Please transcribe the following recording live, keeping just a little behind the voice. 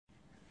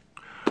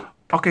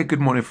Okay, good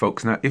morning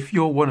folks. Now, if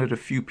you're one of the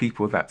few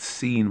people that's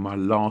seen my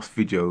last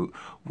video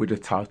with the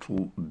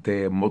title,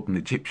 They're Modern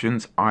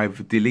Egyptians,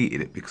 I've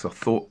deleted it because I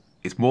thought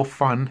it's more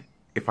fun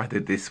if I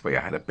did this way. I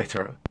had a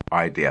better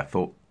idea. I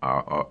thought,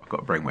 I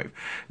got a brainwave.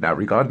 Now,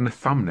 regarding the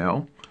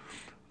thumbnail,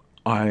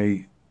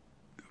 I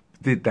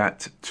did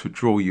that to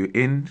draw you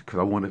in because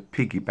I want to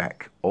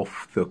piggyback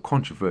off the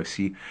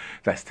controversy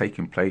that's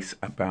taking place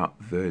about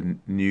the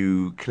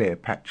new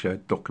Cleopatra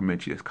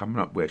documentary that's coming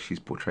up where she's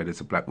portrayed as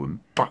a black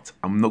woman. But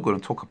I'm not going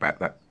to talk about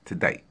that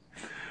today,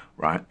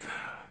 right?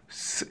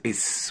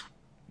 It's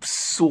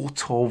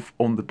sort of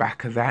on the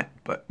back of that,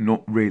 but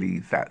not really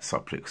that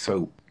subject.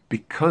 So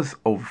because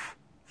of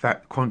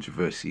that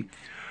controversy,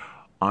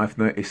 I've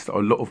noticed a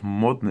lot of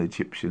modern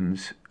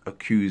Egyptians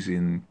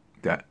accusing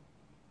that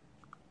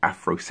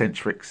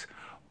Afrocentrics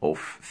of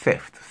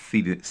theft,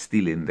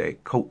 stealing their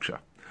culture.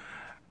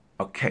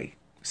 Okay,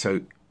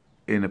 so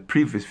in a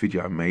previous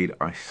video I made,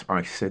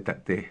 I said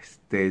that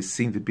there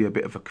seemed to be a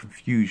bit of a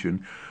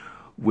confusion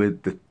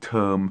with the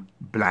term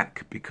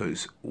black,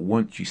 because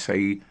once you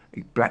say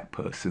a black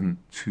person,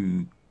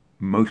 to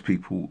most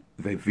people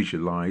they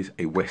visualize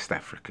a West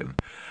African.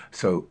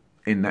 So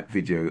in that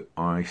video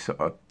I sort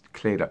of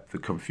cleared up the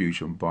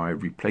confusion by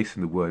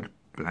replacing the word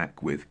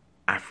black with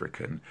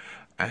African.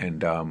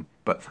 And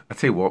but I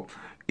tell you what,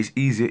 it's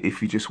easier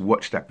if you just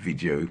watch that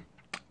video,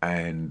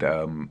 and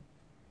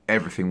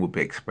everything will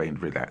be explained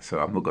with that. So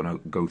I'm not going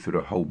to go through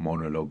the whole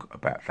monologue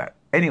about that.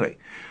 Anyway,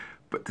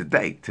 but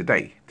today,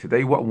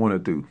 what I want to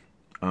do,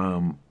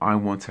 I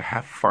want to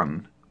have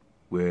fun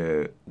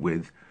with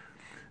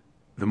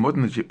the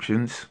modern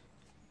Egyptians,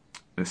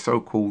 the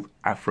so-called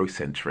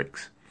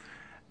Afrocentrics,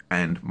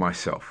 and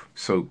myself.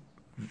 So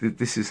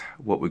this is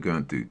what we're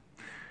going to do.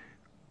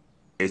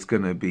 It's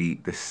going to be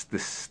the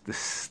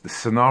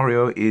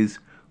scenario is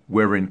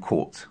we're in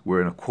court.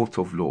 We're in a court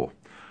of law.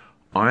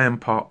 I am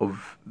part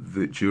of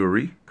the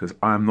jury because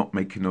I am not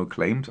making no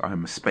claims. I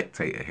am a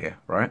spectator here,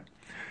 right?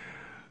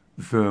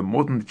 The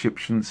modern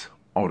Egyptians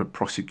are the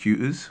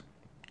prosecutors,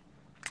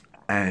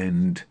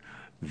 and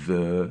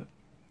the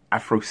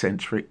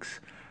Afrocentrics,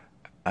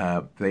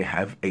 they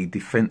have a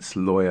defense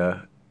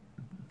lawyer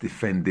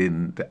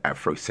defending the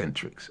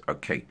Afrocentrics.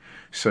 Okay,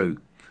 so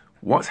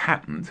what's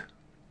happened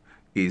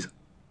is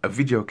a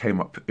video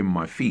came up in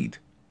my feed,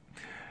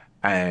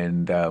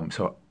 and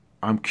so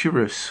I'm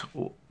curious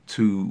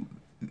to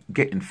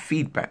getting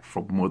feedback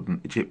from modern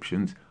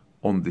Egyptians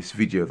on this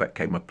video that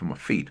came up in my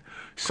feed.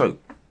 So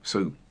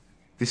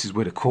this is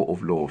where the court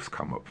of law has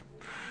come up.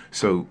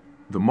 So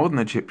the modern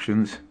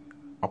Egyptians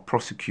are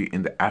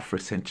prosecuting the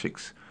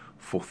Afrocentrics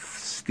for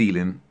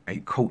stealing a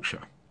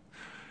culture.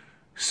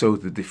 So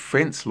the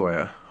defense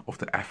lawyer of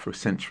the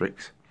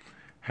Afrocentrics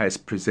has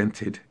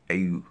presented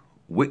a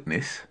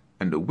witness,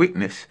 and the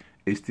witness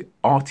is the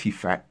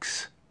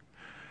artifacts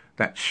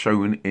that's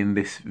shown in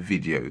this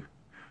video.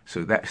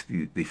 So that's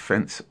the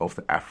defense of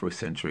the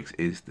Afrocentrics,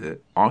 is the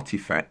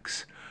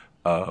artifacts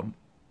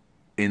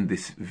in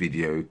this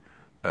video,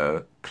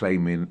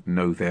 claiming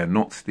no, they're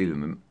not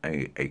stealing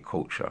a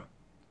culture.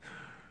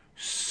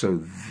 So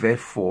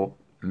therefore,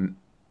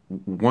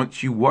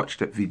 once you watch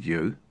that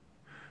video,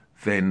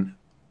 then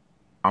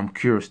I'm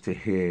curious to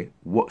hear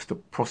what's the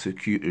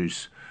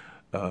prosecutor's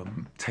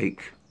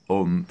take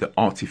on the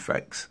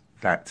artifacts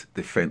that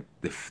the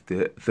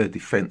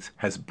defense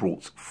has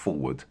brought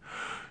forward.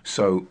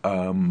 So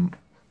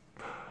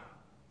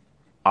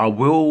I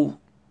will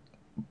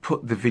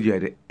put the video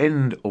at the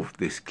end of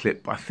this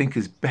clip. I think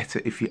it's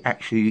better if you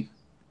actually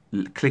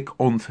click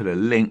onto the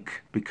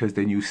link, because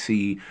then you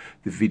see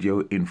the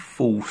video in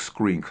full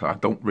screen, because I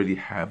don't really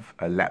have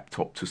a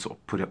laptop to sort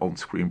of put it on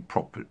screen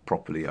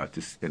properly. I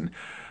just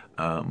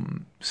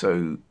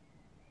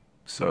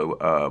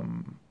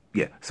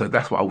yeah, so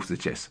that's what I would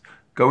suggest.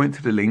 Go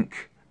into the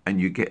link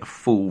and you get a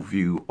full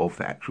view of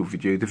the actual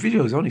video. The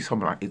video is only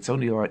something like, it's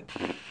only like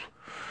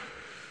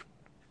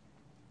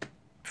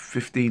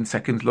 15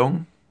 seconds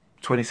long,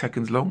 20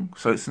 seconds long.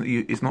 So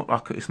it's not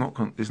like it's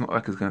going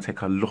to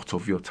take a lot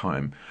of your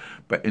time,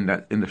 but in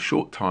the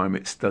short time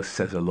it does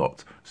says a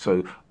lot.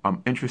 So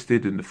I'm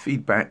interested in the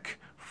feedback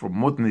from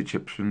modern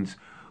Egyptians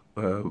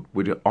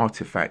with the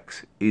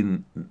artifacts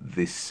in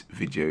this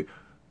video.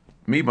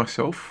 Me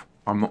myself,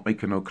 I'm not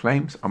making no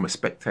claims. I'm a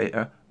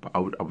spectator, but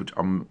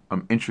I'm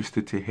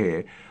interested to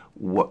hear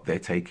what their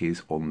take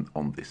is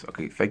on this.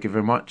 Okay, thank you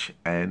very much,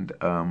 and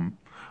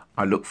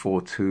I look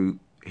forward to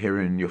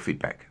hearing your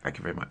feedback. Thank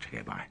you very much.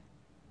 Okay, bye.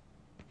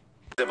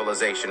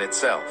 Civilization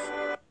itself.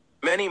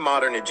 Many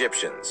modern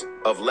Egyptians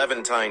of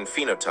Levantine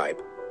phenotype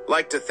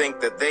like to think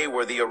that they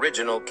were the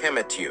original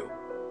Kemetu.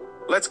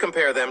 Let's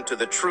compare them to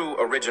the true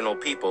original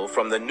people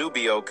from the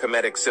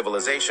Nubio-Kemetic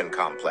civilization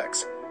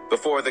complex,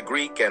 before the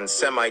Greek and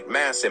Semite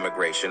mass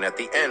immigration at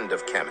the end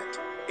of Kemet,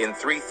 in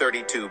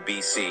 332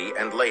 BC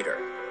and later.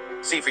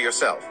 See for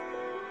yourself.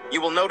 You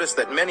will notice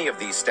that many of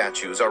these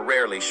statues are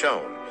rarely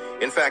shown.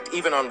 In fact,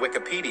 even on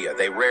Wikipedia,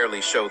 they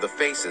rarely show the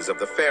faces of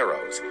the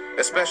pharaohs,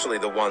 especially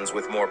the ones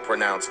with more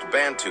pronounced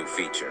Bantu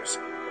features.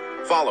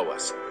 Follow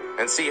us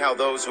and see how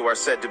those who are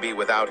said to be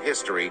without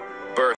history birth